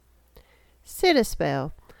Sit a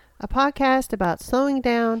Spell, a podcast about slowing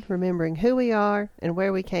down, remembering who we are, and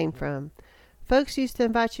where we came from. Folks used to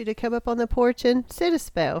invite you to come up on the porch and sit a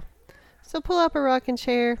spell. So pull up a rocking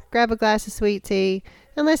chair, grab a glass of sweet tea,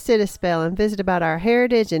 and let's sit a spell and visit about our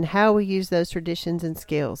heritage and how we use those traditions and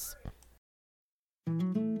skills.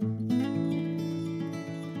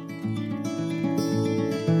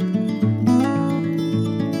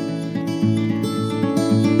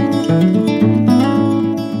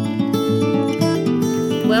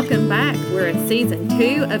 Welcome back. We're in season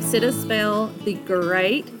 2 of Sit a Spell, the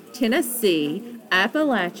Great Tennessee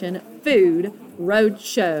Appalachian Food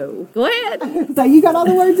Roadshow. Go ahead. So you got all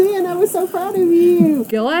the words in. I was so proud of you.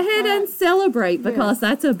 Go ahead and celebrate because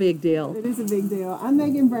that's a big deal. It is a big deal. I'm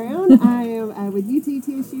Megan Brown. I am with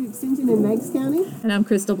UTTSU Extension in Meigs County. And I'm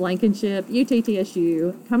Crystal Blankenship,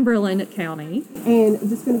 UTTSU, Cumberland County. And I'm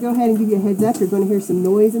just going to go ahead and give you a heads up. You're going to hear some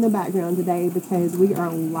noise in the background today because we are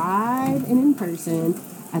live and in person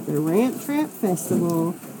at the Ramp Trap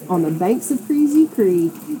Festival on the banks of Creasy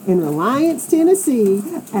Creek in Reliance, Tennessee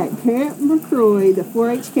at Camp McCroy, the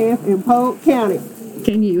 4-H camp in Polk County.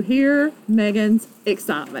 Can you hear Megan's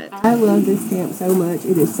excitement? I love this camp so much.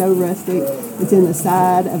 It is so rustic. It's in the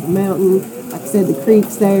side of a mountain. Like I said, the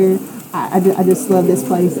creek's there. I just love this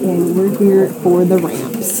place, and we're here for the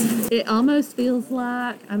ramps. It almost feels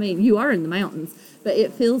like, you are in the mountains, but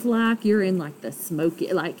it feels like you're in like the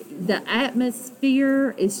smoky, like the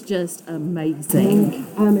atmosphere is just amazing.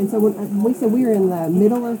 And so when we said we're in the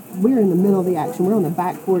middle of the action. We're on the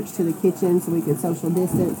back porch to the kitchen so we can social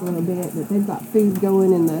distance a little bit. But they've got food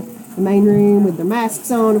going in the main room with their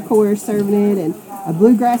masks on, of course, serving it, and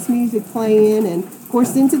bluegrass music playing. And of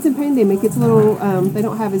course, since it's a pandemic, it's a little, they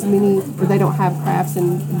don't have as many, or they don't have crafts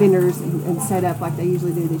and vendors and set up like they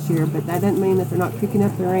usually do this year. But that doesn't mean that they're not cooking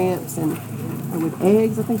up the ramps and with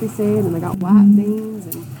eggs, I think they said, and they got white beans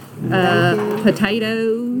and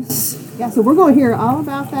potatoes. Yeah, so we're going to hear all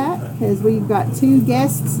about that because we've got 2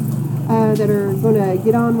 guests that are going to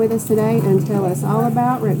get on with us today and tell us all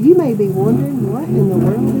about ramp. You may be wondering, what in the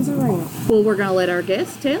world is a ramp? Well, we're going to let our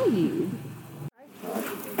guests tell you.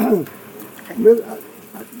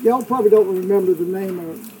 Y'all probably don't remember the name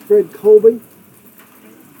of Fred Colby.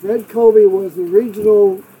 Fred Colby was the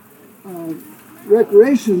regional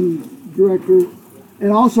recreation director,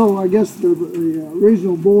 and also, I guess, the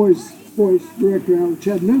regional boys director out of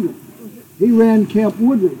Chattanooga. He ran Camp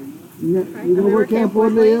Woodley. You know where Camp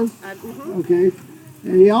Woodley is? Okay.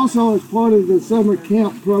 And he also, as part of the summer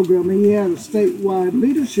camp program, he had a statewide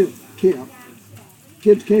leadership camp.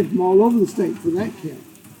 Kids came from all over the state for that camp.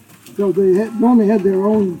 So they normally had their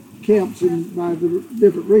own camps by the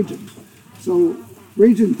different regions. So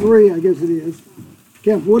Region 3, I guess it is,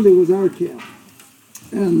 Camp Woodley was our camp.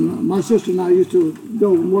 And my sister and I used to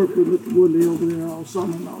go and work with Mr. Woodley over there all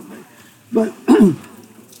summer and all day. But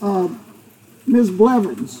Ms.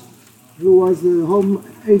 Blevins, who was the home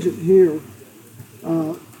agent here,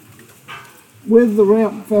 with the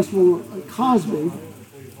Ramp Festival at Cosby,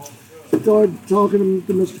 started talking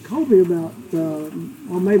to Mr. Colby about,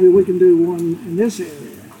 well, maybe we can do one in this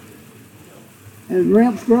area. And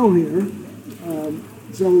ramps grow here.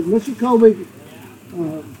 So Mr. Colby,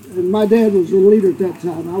 and my dad was the leader at that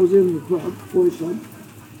time. I was in the club, Boys Club.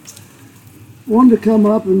 Wanted to come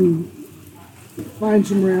up and find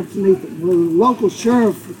some ramps and eat them. Well, the local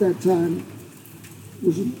sheriff at that time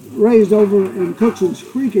was raised over in Cookson's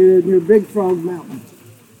Creek area near Big Frog Mountain.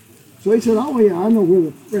 So he said, oh yeah, I know where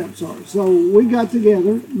the ramps are. So we got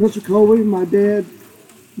together, Mr. Colby, my dad,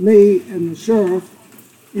 me, and the sheriff,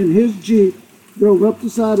 in his Jeep, drove up the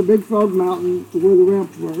side of Big Frog Mountain to where the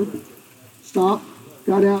ramps were, stopped,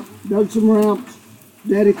 got out, dug some ramps.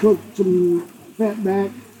 Daddy cooked some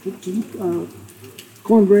fatback, cooked some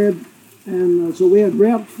cornbread, and so we had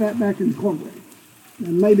ramp, fatback, and cornbread.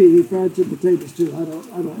 And maybe he fried some potatoes too. I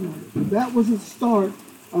don't know. But that was the start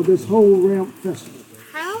of this whole ramp festival.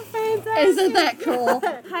 How fantastic! Isn't that cool?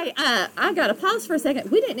 Hey, I got to pause for a second.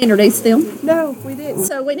 We didn't introduce them. No, we didn't.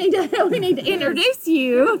 So we need to introduce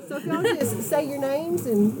you. So if y'all just say your names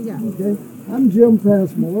and yeah. Okay, I'm Jim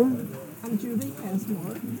Passmore. I'm Julie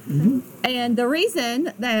Passmore. Mm-hmm. And the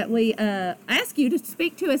reason that we ask you to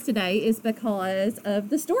speak to us today is because of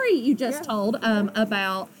the story you just told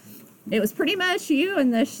about. It was pretty much you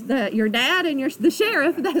and your dad and the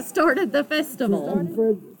sheriff that started the festival. And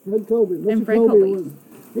Fred Colby. And Fred Colby.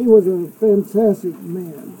 He was a fantastic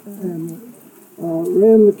man and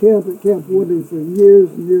ran the camp at Camp Woodley for years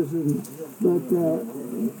and years. But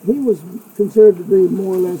he was considered to be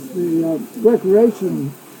more or less the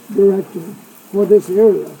recreation director for this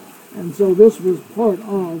area. And so this was part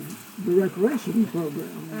of the recreation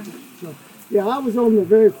program. So, yeah, I was on the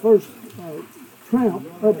very first tramp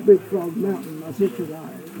up Big Frog Mountain, my sister and I.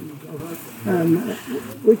 And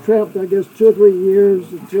we tramped, I guess, 2 or 3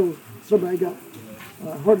 years until somebody got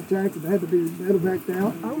a heart attack and had to be medevaced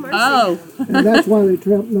out. Oh, mercy. Oh. And that's why they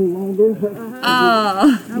tramp no longer.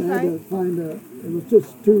 Oh. They had to find it was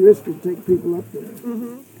just too risky to take people up there.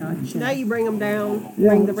 Gotcha. Now you bring them down, Yeah,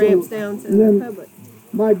 bring the so- ramps down to and the then- public.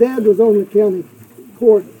 My dad was on the county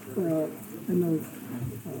court, and the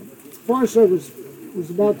Forest Service was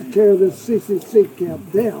about to tear this CCC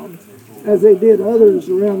camp down, as they did others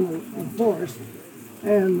around the forest.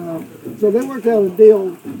 And so they worked out a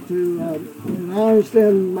deal to, and I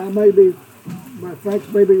understand my facts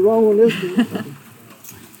may be wrong on this, but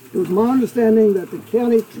it was my understanding that the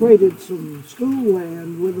county traded some school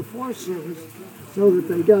land with the Forest Service so that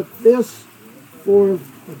they got this for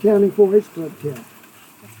a county 4-H club camp.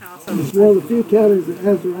 It's one of the few counties that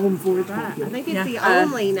has their own 4-H club Right. I camp. think it's Yeah, the uh,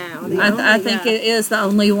 only now. I think it is the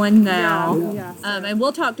only one now. Yeah. And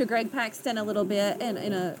we'll talk to Greg Paxton a little bit in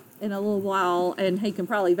a little while, and he can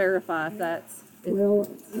probably verify if that's. Well,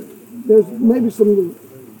 there's maybe some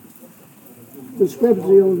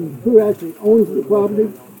discrepancy on who actually owns the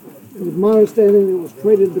property. It was my understanding it was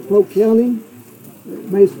traded to Polk County.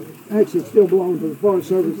 It may actually still belong to the Forest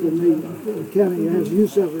Service, and the county has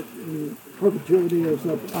use of it in perpetuity or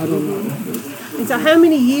something. I don't know. And so how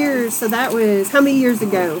many years, so that was, how many years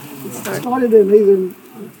ago? it started? Started in either,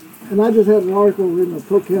 and I just had an article in the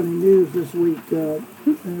Polk County News this week,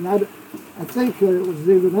 and I think it was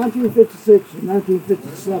either 1956 or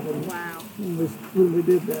 1957. Wow. When we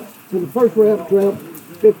did that. So the first ramp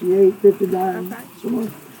 58, 59, somewhere.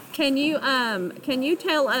 Can you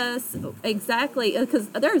tell us exactly, because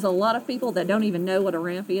there's a lot of people that don't even know what a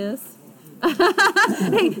ramp is,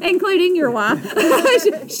 including your wife.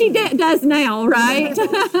 she does now, right?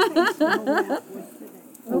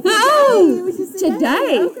 Oh,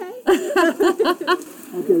 today.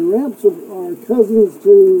 Okay, ramps are cousins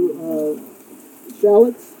to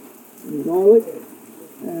shallots and garlic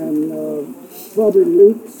and strawberry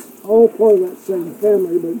leeks, all part of that same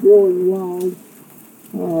family, but growing wild.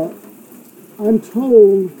 I'm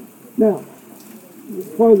told, now, it's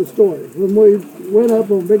part of the story. When we went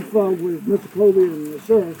up on Big Frog with Mr. Colby and the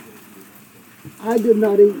sheriff, I did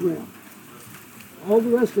not eat ramp. All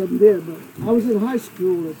the rest of them did, but I was in high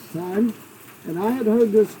school at the time, and I had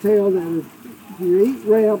heard this tale that if you eat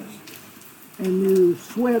ramps and you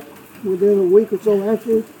sweat within a week or so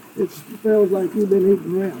after, it smells like you've been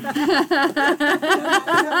eating ramps.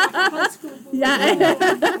 Yeah.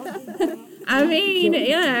 I mean,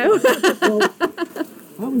 So,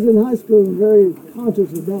 I was in high school and very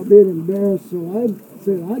conscious about being embarrassed, so I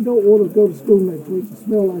said, I don't want to go to school next week and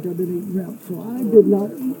smell like I've been eating ramps, so I did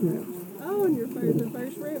not eat ramps. Oh, and your the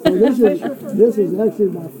first ramp. So this is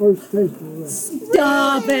actually my first taste of ramps.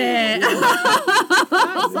 stop it.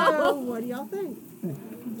 So, what do y'all think?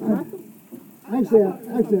 Actually,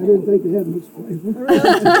 I didn't think they had much flavor.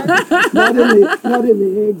 not in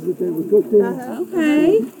the eggs that they were cooked in.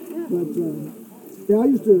 Okay. But yeah, I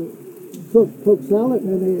used to cook salad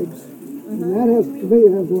and eggs, and that has, to me,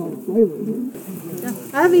 it has a lot of flavor.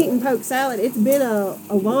 I've eaten poke salad. It's been a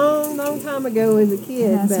long, long time ago as a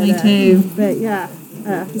kid. Yes, but, me too. But yeah,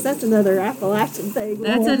 'cause that's another Appalachian thing.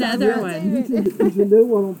 That's another one. You should do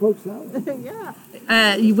one on poke salad. Yeah.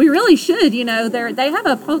 We really should. You know, they have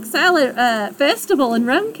a poke salad festival in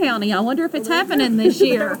Rome County. I wonder if it's happening this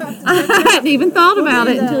year. I hadn't even thought about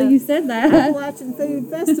it until you said that. Appalachian Food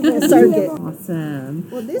Festival circuit. Awesome.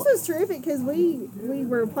 Well, this was terrific because we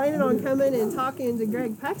were planning on coming and talking to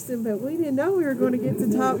Greg Paxton, but we didn't know we were going to get to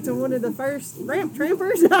talk to one of the first ramp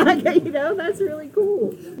trampers. You know, that's really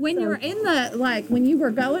cool. When you're in when you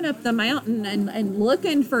were going up the mountain and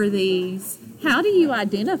looking for these, how do you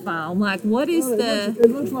identify them? Like, what is the...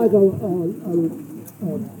 It looks like a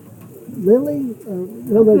lily.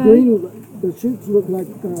 The shoots look like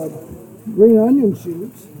green onion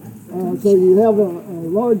shoots. So you have a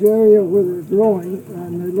large area where they're growing,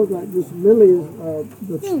 and they look like just lilies,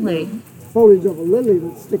 the Really? foliage of a lily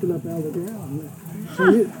that's sticking up out of the ground. So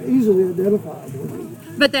you easily identifiable.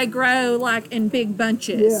 But they grow like in big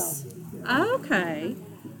bunches. Yeah. Okay.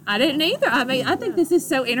 I didn't either. I mean, I think this is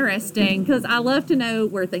so interesting because I love to know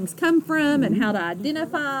where things come from and how to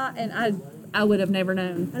identify, and I would have never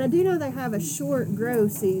known. And I do know they have a short grow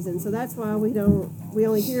season, so that's why we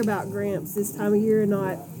only hear about gramps this time of year and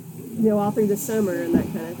not, all through the summer and that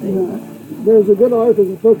kind of thing. There's a good article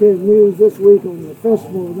in the Polk News this week on the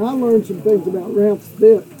festival, and I learned some things about ramps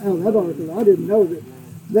out of that article. I didn't know that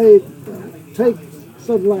they take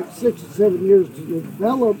something like 6 or 7 years to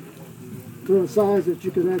develop to a size that you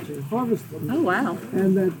can actually harvest them. Oh, wow.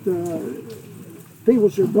 And that people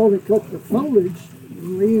should only cut the foliage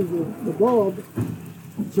and leave the bulb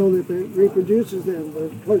so that it reproduces them. But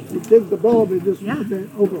of course, you dig the bulb and just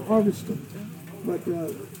over harvest it. But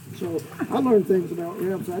so I learned things about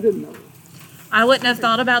ramps I didn't know. I wouldn't have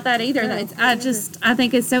thought about that either. I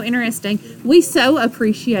think it's so interesting. We so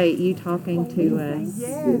appreciate you talking to us.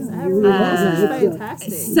 Yes, absolutely. Fantastic.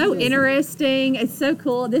 It's so interesting. It's so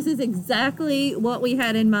cool. This is exactly what we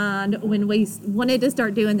had in mind when we wanted to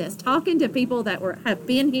start doing this. Talking to people that have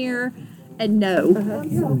been here and know.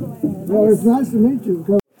 Well, it's nice to meet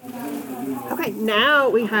you. Okay, now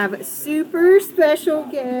we have a super special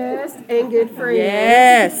guest and good friends.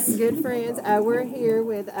 Yes. Good friends. We're here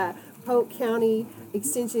with Polk County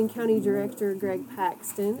Extension County Director Greg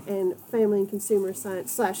Paxton and Family and Consumer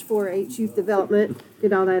Science / 4-H Youth Development.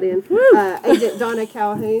 Get all that in. Agent Donna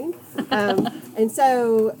Calhoun. And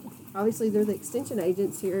so, obviously, they're the extension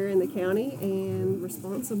agents here in the county and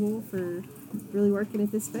responsible for really working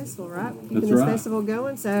at this festival, right? Keeping this festival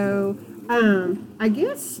going. So, I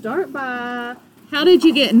guess start by... How did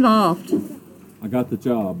you get involved? I got the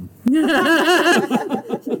job.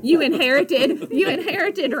 You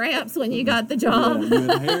inherited ramps when you got the job. Yeah, you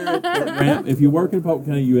inherit the ramp. If you work in Polk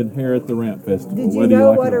County, you inherit the ramp festival. Did you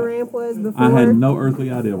know what a ramp was before? I had no earthly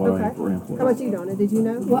idea what a ramp was. How about you, Donna? Did you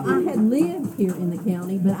know? Well, I had lived here in the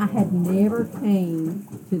county, but I had never came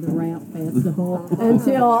to the Ramp Festival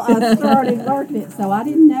until I started working it. So I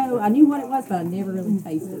didn't know. I knew what it was, but I never really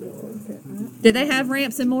tasted it. Did they have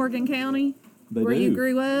ramps in Morgan County? They where do. you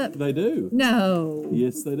grew up? They do. No.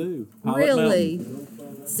 Yes, they do. Pilot Really?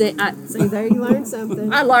 Mountain. See, there you learned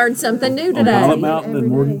something. I learned something new On today. Pilot Mountain in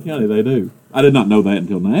Morgan County, they do. I did not know that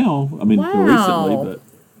until now. I mean, Wow. recently,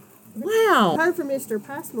 but Wow. I heard from Mr.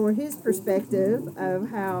 Passmore his perspective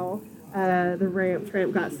of how the ramp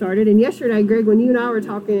tramp got started. And yesterday, Greg, when you and I were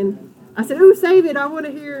talking, I said, "Oh, save it! I want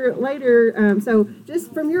to hear it later." So,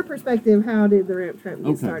 just from your perspective, how did the ramp tramp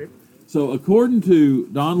get started? So, according to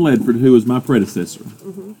Don Ledford, who was my predecessor,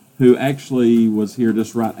 who actually was here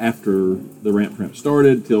just right after the ramp tramp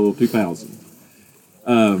started till 2000,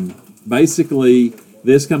 basically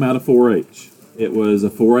this come out of 4-H. It was a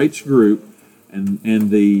 4-H group, and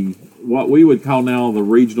the what we would call now the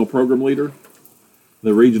regional program leader,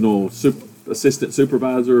 the regional assistant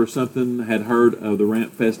supervisor or something, had heard of the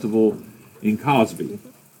ramp festival in Cosby.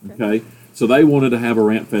 Okay. So they wanted to have a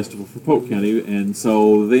ramp festival for Polk County, and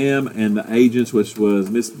so them and the agents, which was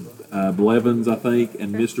Miss Blevins, I think,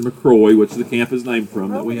 and Mr. McCroy, which the camp is named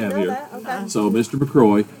from that we have here. Okay. So Mr.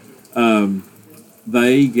 McCroy,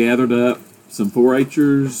 they gathered up some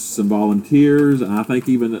 4-Hers, some volunteers, and I think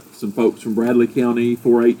even some folks from Bradley County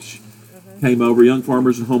 4-H came over, young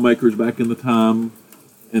farmers and homemakers back in the time,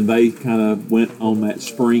 and they kind of went on that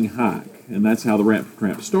spring hike. And that's how the ramp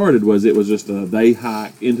tramp started. It was just a day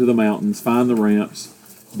hike into the mountains, find the ramps,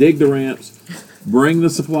 dig the ramps, bring the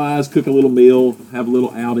supplies, cook a little meal, have a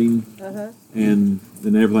little outing, and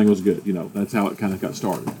then everything was good. You know, that's how it kind of got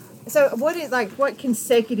started. So, what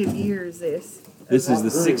consecutive year is this? This is the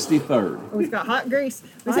 63rd. Oh, we've got hot grease.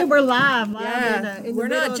 We said we're live Yeah, in the we're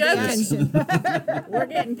middle not of the action. We're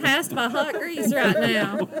getting passed by hot grease right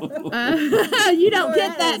now. You don't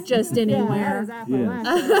get that just anywhere.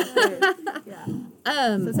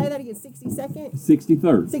 So say that again, 62nd?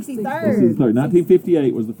 63rd. 63rd.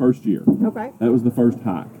 1958 was the first year. Okay. That was the first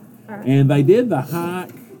hike. right. And they did the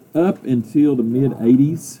hike up until the mid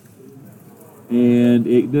 80s, and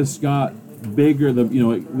it just got bigger.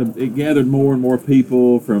 It gathered more and more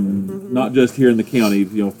people from not just here in the county.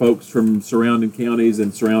 You know, folks from surrounding counties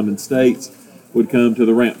and surrounding states would come to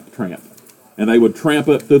the ramp tramp, and they would tramp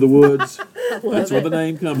up through the woods. That's where the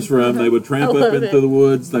name comes from. They would tramp up into the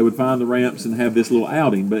woods. They would find the ramps and have this little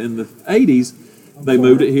outing. But in the 80s, they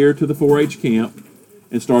moved it here to the 4-H camp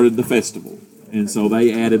and started the festival. And so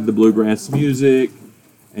they added the bluegrass music,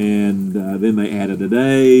 and then they added a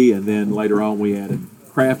day, and then later on we added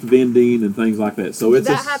craft vending and things like that. So Did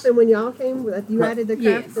that happen when y'all came? You added the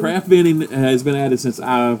craft? Craft vending has been added since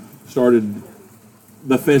I started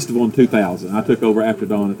the festival in 2000. I took over after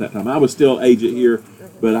Dawn at that time. I was still agent here,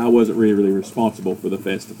 but I wasn't really responsible for the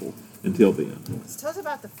festival until then. So tell us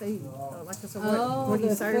about the food. What are The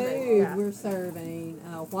you serving? food Yeah. we're serving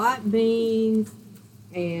white beans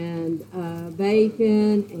and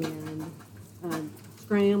bacon and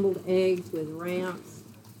scrambled eggs with ramps,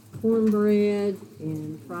 cornbread,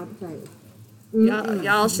 and fried potatoes.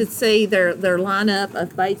 Y'all should see their lineup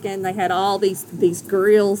of bacon. They had all these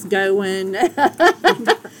grills going.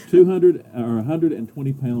 200 or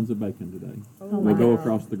 120 pounds of bacon today. Will go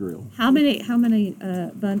across the grill. How many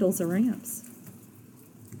bundles of ramps?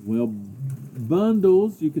 Well,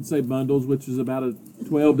 bundles, you could say bundles, which is about a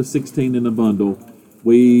 12 to 16 in a bundle.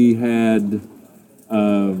 we had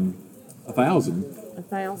 1,000. 1,000.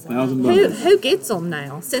 1,000 Who bundles. who gets them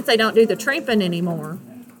now? Since they don't do the tramping anymore.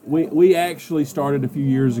 We actually started a few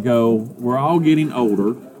years ago. We're all getting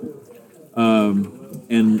older,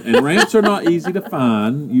 and ramps are not easy to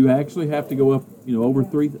find. You actually have to go up, over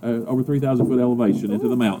 3,000 foot elevation into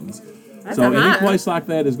the mountains. So a any hike. place like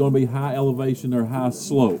that is going to be high elevation or high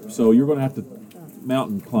slope. So you're going to have to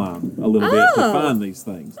mountain climb a little bit to find these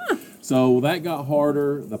things. So that got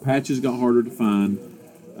harder. The patches got harder to find.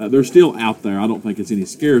 They're still out there. I don't think it's any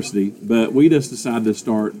scarcity, but we just decided to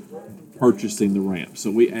start purchasing the ramps.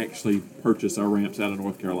 So we actually purchase our ramps out of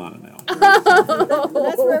North Carolina now.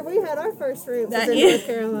 That's where we had our first ramps That in is- North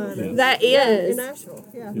Carolina. That In is. Nashville,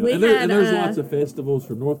 yeah. We And had, there's uh, lots of festivals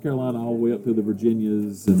from North Carolina all the way up through the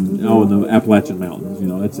Virginias and all in the Appalachian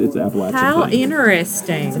Mountains. It's Appalachian. How thing.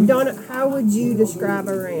 interesting. Donna, how would you describe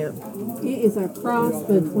a ramp? It is a cross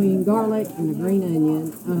between garlic and a green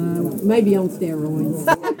onion, maybe on steroids.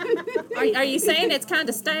 Are you saying it's kind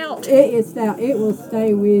of stout? It is stout. It will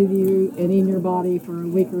stay with you and in your body for a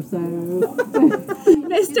week or so.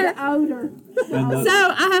 Mr. Odor. And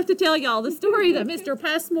So I have to tell y'all the story that Mr.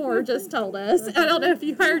 Passmore just told us. I don't know if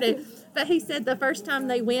you heard it, but he said the first time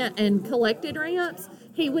they went and collected ramps,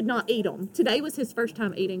 he would not eat them. Today was his first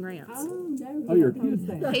time eating ramps. Oh, you're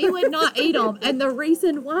kidding. He would not eat them, and the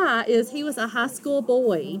reason why is he was a high school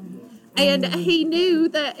boy. And he knew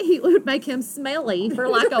that he would make him smelly for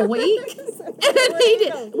like a week, and he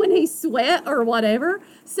did when he sweat or whatever.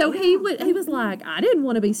 So he was like, I didn't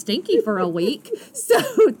want to be stinky for a week.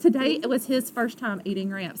 So today it was his first time eating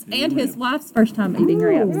ramps, and his wife's first time eating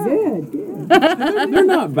ramps. Good, good. They're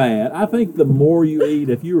not bad. I think the more you eat,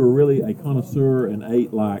 if you were really a connoisseur and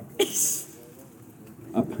ate like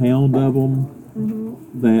a pound of them,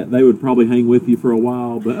 that they would probably hang with you for a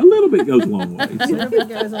while. But a little bit goes a long way. So, It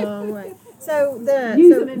goes a long way. So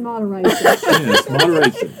Use them in moderation. yes,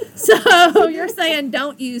 moderation. So you're saying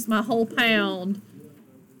don't use my whole pound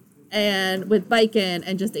and with bacon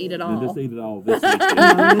and just eat it And all. just eat it all this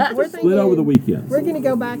weekend. we're Split over the weekends. We're going to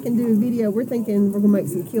go back and do a video. We're thinking we're going to make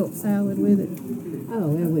some kilt salad with it.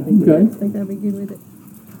 Oh, that would be good. Okay. I think that'd be good with it.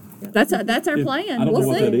 That's our plan. I don't We'll know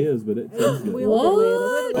what see. that is, but it sounds good. What?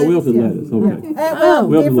 Oh, wilted lettuce. Okay. Well,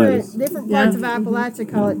 Wilted lettuce. different parts of Appalachia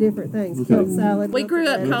call it different things. Okay. Kilt salad. We grew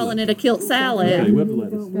up wilted calling it a kilt salad. Okay, wilted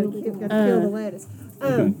lettuce. Got to kill the lettuce.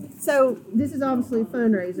 Okay. So this is obviously a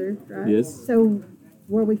fundraiser, right? Yes. So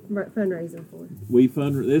what are we fundraising for? We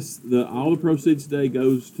fund all the proceeds today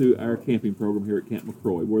goes to our camping program here at Camp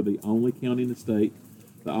McCroy. We're the only county in the state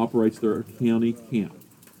that operates their county camp.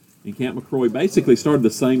 And Camp McCroy basically started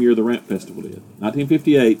the same year the Ramp Festival did.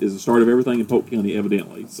 1958 is the start of everything in Polk County,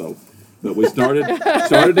 evidently. So, but we started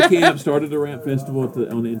the camp, started the Ramp Festival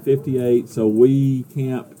in '58. So we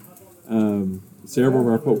camp several of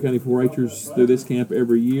our Polk County 4-Hers through this camp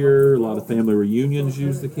every year. A lot of family reunions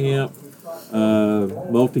use the camp.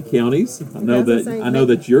 Multi counties. I know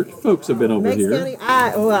that your folks have been over Meigs here. County.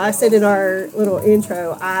 I said in our little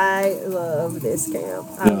intro, I love this camp.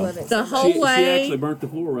 I Yeah. love it. The so whole She way actually burnt the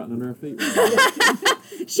floor right under her feet.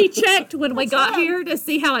 she checked when we got here to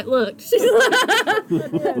see how it looked.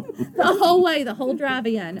 The whole way, the whole drive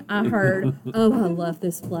in, I heard, "Oh, I love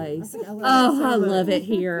this place. I love it Oh, so I much. love it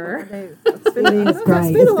here." I spend It is I great.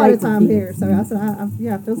 spend a It's lot of great for time kids. here, so I said,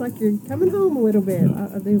 it feels like you're coming home a little bit.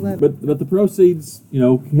 I do love it. But the proceeds,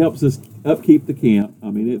 helps us upkeep the camp. I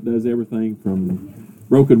mean, it does everything from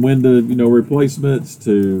broken window, replacements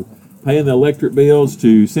to paying the electric bills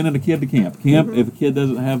to sending a kid to camp. If a kid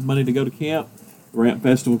doesn't have money to go to camp, the Ramp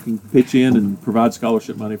Festival can pitch in and provide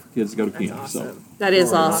scholarship money for kids to go to camp. awesome. That is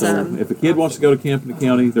So awesome. if a kid wants to go to camp in the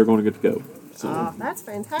county, they're going to get to go. So Oh, that's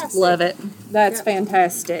fantastic. Love it. That's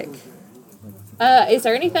fantastic. Is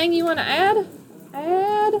there anything you want to add?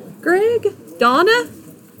 Greg? Donna?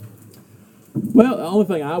 Well, the only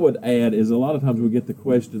thing I would add is a lot of times we get the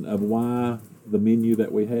question of why the menu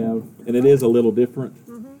that we have, and it is a little different.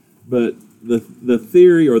 But the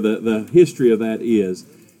theory or the history of that is,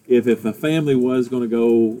 if a family was going to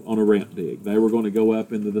go on a ramp dig, they were going to go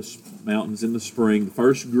up into the mountains in the spring, the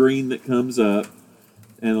first green that comes up,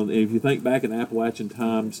 and if you think back in Appalachian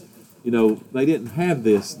times, they didn't have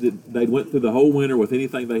this. They went through the whole winter with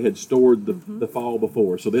anything they had stored the fall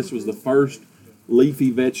before. So this was the first leafy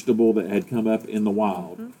vegetable that had come up in the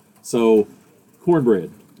wild. So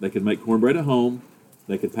cornbread. They could make cornbread at home.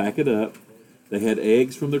 They could pack it up. They had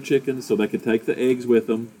eggs from their chickens, so they could take the eggs with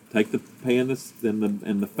them, take the pan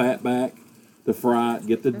and the fat back to fry it,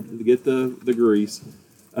 get the grease.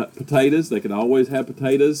 Potatoes. They could always have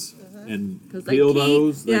potatoes and 'Cause they peel keep-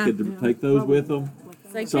 those. They yeah. could take those with them.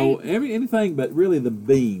 So anything but really the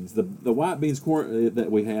beans, the white beans corn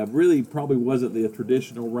that we have really probably wasn't the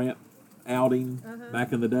traditional ramp outing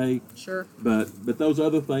back in the day. Sure. But those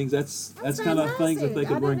other things, that's kind of things that they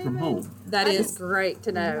could bring from home. That is great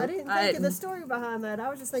to know. I didn't think of the story behind that. I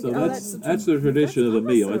was just thinking, So that's the tradition of the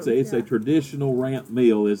meal. It's a traditional ramp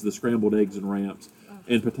meal is the scrambled eggs and ramps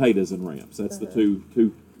and potatoes and ramps. That's the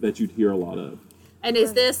two that you'd hear a lot of. And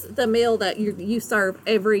is this the meal that you serve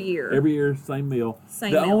every year? Every year, same meal.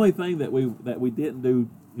 Same the meal. only thing that we didn't do,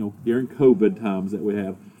 during COVID times that we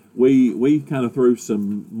have, we kind of threw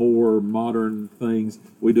some more modern things.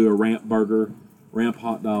 We do a ramp burger, ramp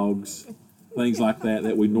hot dogs, things like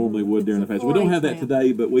that we normally would during the festival. We don't have that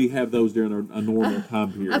today, but we have those during a normal time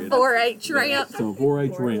A period. 4-H ramp. So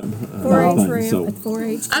 4-H ramp. 4-H thing. ramp. So, It's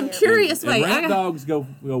 4-H. I'm curious. and Wait, ramp dogs go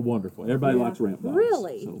wonderful. Everybody likes ramp dogs.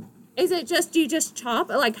 Really? So is it just you just chop?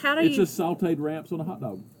 Like how do it's you? just sauteed ramps on a hot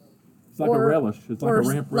dog. It's like Or- a relish. It's like or a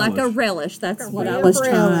ramp relish. like a relish. That's what I ramp was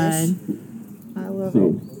relish. trying. I love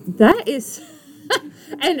So, it. That is,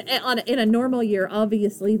 and in a normal year,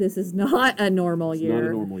 obviously this is not a normal it's year. not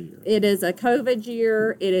a normal year. It is a COVID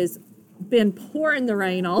year. It has been pouring the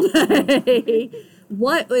rain all day.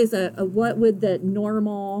 What would the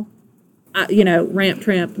normal, ramp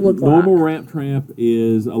tramp look Normal like? ramp tramp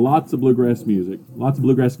is lots of bluegrass music, lots of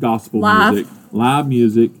bluegrass gospel Live? music, live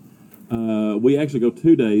music. We actually go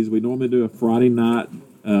 2 days. We normally do a Friday night,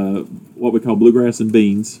 what we call bluegrass and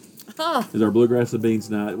beans. Oh, Is our bluegrass and beans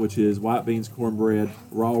night, which is white beans, cornbread,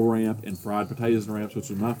 raw ramp, and fried potatoes and ramps, which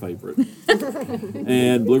is my favorite.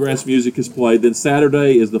 And bluegrass music is played. Then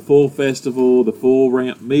Saturday is the full festival, the full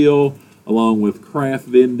ramp meal, along with craft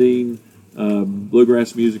vending,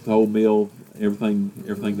 bluegrass music, the whole meal, everything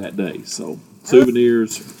that day. So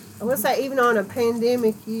souvenirs. I will say, even on a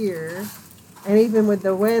pandemic year, and even with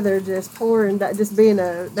the weather just pouring, just being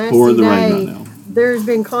a nasty Pouring the rain day, right now. there's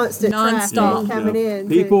been constant Non-stop. traffic coming in.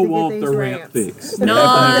 People to get want these the ramp ramps. fixed. They have to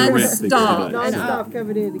have the ramp fixed Non-stop. today. Non-stop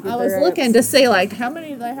coming in to get I their was ramps. looking to see how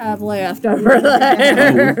many they have left over Oh,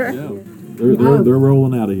 there. yeah. They're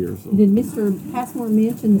rolling out of here. So. Did Mr. Passmore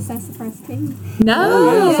mention the sassafras tea? No.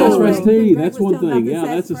 Oh, yeah, sassafras tea. Greg That's was one talking about thing. the Yeah,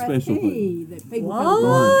 that's a sassafras special thing. tea that people come from.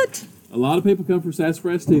 What? A lot of people come for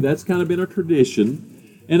sassafras tea. That's kind of been a tradition,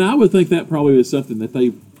 and I would think that probably is something that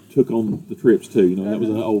they took on the trips too. That was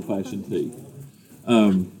an old-fashioned tea.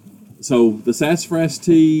 So the sassafras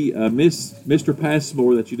tea, Mr.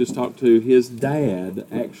 Passmore that you just talked to, his dad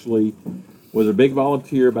actually was a big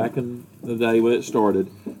volunteer back in the day when it started.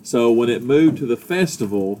 So when it moved to the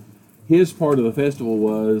festival, his part of the festival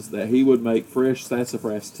was that he would make fresh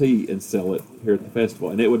sassafras tea and sell it here at the festival,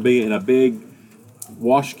 and it would be in a big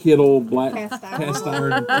wash kettle, black cast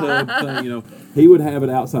iron tub thing. He would have it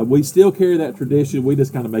outside. We still carry that tradition. We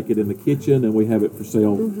just kind of make it in the kitchen, and we have it for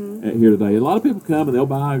sale at here today. A lot of people come and they'll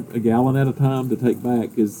buy a gallon at a time to take back,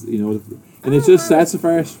 because and it's just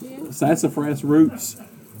sassafras roots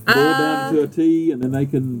boiled down into a tea, and then they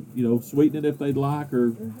can sweeten it if they'd like,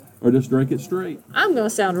 or just drink it straight. I'm going to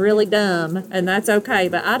sound really dumb, and that's okay,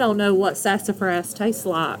 but I don't know what sassafras tastes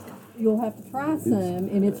like. You'll have to try some,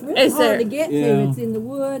 and it's really Is there- hard to get to. Yeah. It's in the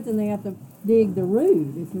woods, and they have to dig the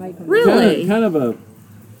root. It's made from Really? Kind of a,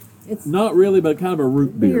 It's not really, but kind of a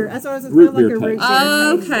root beer. That's what I was going to Root sound like beer a root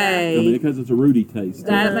taste. beer. Okay. Because it's a rooty taste.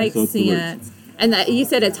 That makes So it's the roots. sense. And that you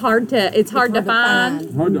said it's hard to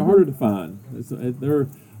find. Harder to find. There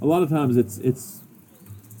a lot of times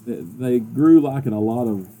they grew like in a lot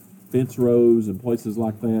of fence rows and places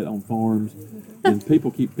like that on farms, and people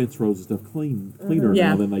keep fence rows and stuff cleaner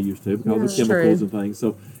Yeah. now than they used to because That's of chemicals true. and things.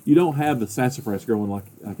 So you don't have the sassafras growing like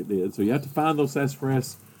it did. So you have to find those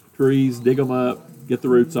sassafras trees, dig them up, get the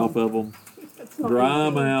roots off of them, dry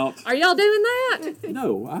them out. Are y'all doing that?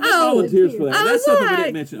 No, I have Oh, volunteers for that. I That's was something we like,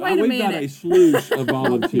 didn't mention. wait a We've got minute. a sluice of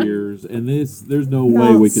volunteers, and there's no way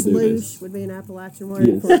Called we could do sloosh this. would be an Appalachian word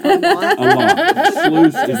Yes. for a lot. A lot.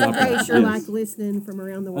 Sluice is Just in not case you're yes. like listening from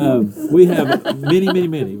around the world. We have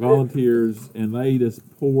many volunteers, and they just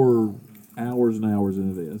pour hours and hours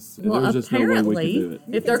into this. And Well, there's just no way we could do apparently, it.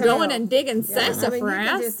 if they're can tell. going and digging I mean, you can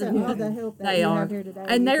sassafras, just tell all the help that they you are, have here today.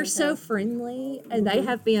 and You they're can so tell. friendly, and they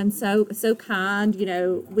have been so kind.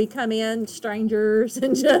 We come in strangers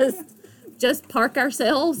and just park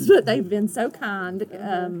ourselves, but they've been so kind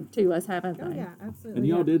to us, haven't Oh, they? yeah, absolutely. And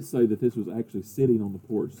y'all did say that this was actually sitting on the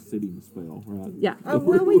porch, sitting a spell, right? Yeah. Oh,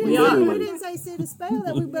 well, we We are. didn't say sit a spell.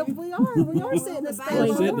 But we are sitting a spell.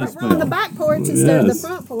 We're sitting a We're spell. on the back porch instead of the Yes.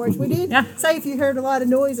 front porch. We did Yeah. say if you heard a lot of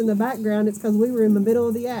noise in the background, it's because we were in the middle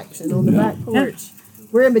of the action on the back porch.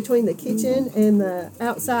 We're in between the kitchen and the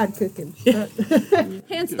outside cooking.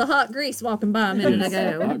 Hence the hot grease walking by a minute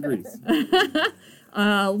Yes, ago. hot grease.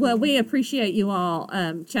 Well, we appreciate you all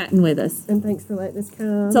chatting with us. And thanks for letting us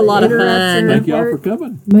come. It's a lot of Interrupt fun. your Thank y'all for work.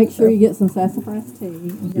 coming. Make sure you get some sassafras tea.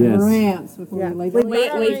 And get Yes. ramps before Yeah. you leave.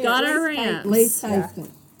 We've got our At ramps. least taste it.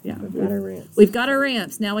 Yeah. We've got our ramps. We've got our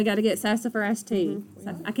ramps. Now we got to get sassafras tea.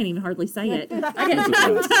 I can't even hardly say it.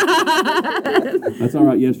 That's all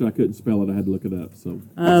right. Yesterday I couldn't spell it. I had to look it up. So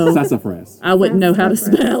Oh. sassafras. I wouldn't know how to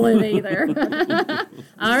spell it either.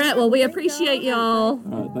 All right. Well, we appreciate y'all. All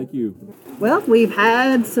right. Thank you. Well, we've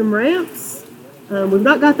had some ramps. We've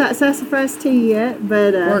not got that sassafras tea yet,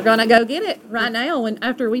 but We're gonna go get it right now when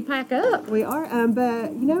after we pack up. we are.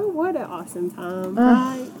 But you know what? An awesome time,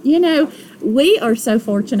 right? You know, we are so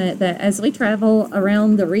fortunate that as we travel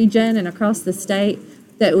around the region and across the state,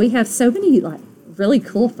 that we have so many like really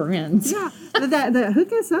cool friends. Yeah, that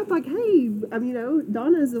hook us up. Like, hey,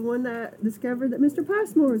 Donna's the one that discovered that Mr.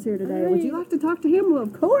 Passmore is here today. Would you like to talk to him? Well,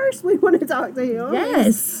 of course, we want to talk to him.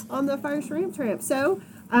 Yes. On the first ramp tramp. So,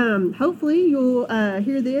 hopefully you'll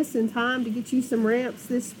hear this in time to get you some ramps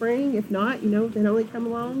this spring. If not, then only come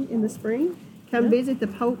along in the spring. Come visit the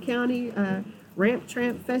Polk County Ramp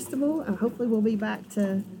Tramp Festival. Hopefully we'll be back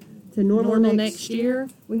to normal next year.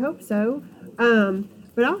 We hope so.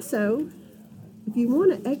 But also, if you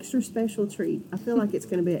want an extra special treat, I feel like it's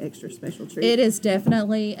going to be an extra special treat. It is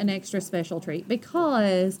definitely an extra special treat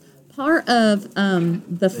because part of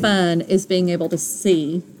the fun is being able to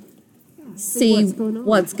see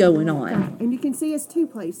what's going on. And you can see us two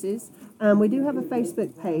places. We do have a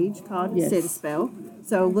Facebook page called Yes. Citispell.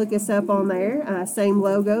 So look us up on there. Same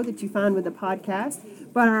logo that you find with the podcast.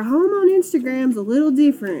 But our home on Instagram's a little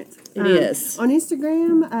different. It is. On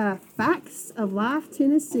Instagram, Facts of Life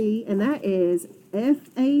Tennessee, and that is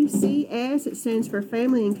FACS. It stands for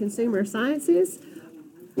Family and Consumer Sciences.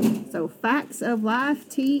 So Facts of Life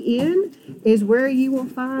TN is where you will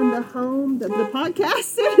find the home, the podcast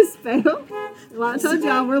Citispell. Well, I told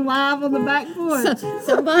y'all we're live on the back porch.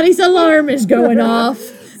 Somebody's alarm is going off.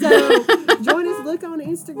 So join us, look on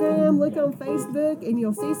Instagram, look on Facebook, and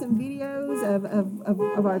you'll see some videos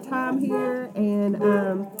of our time here and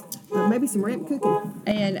maybe some ramp cooking.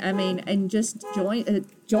 And just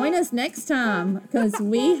join us next time because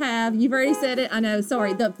we have. You've already said it. I know.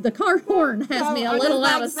 Sorry. The car horn has me a little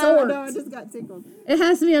out of sorts. No, I just got tickled. It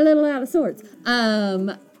has me a little out of sorts.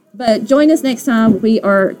 But join us next time. We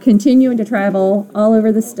are continuing to travel all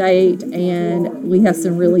over the state, and we have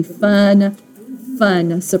some really fun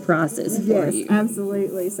surprises for Yes, you.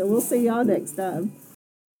 absolutely. So we'll see y'all next time.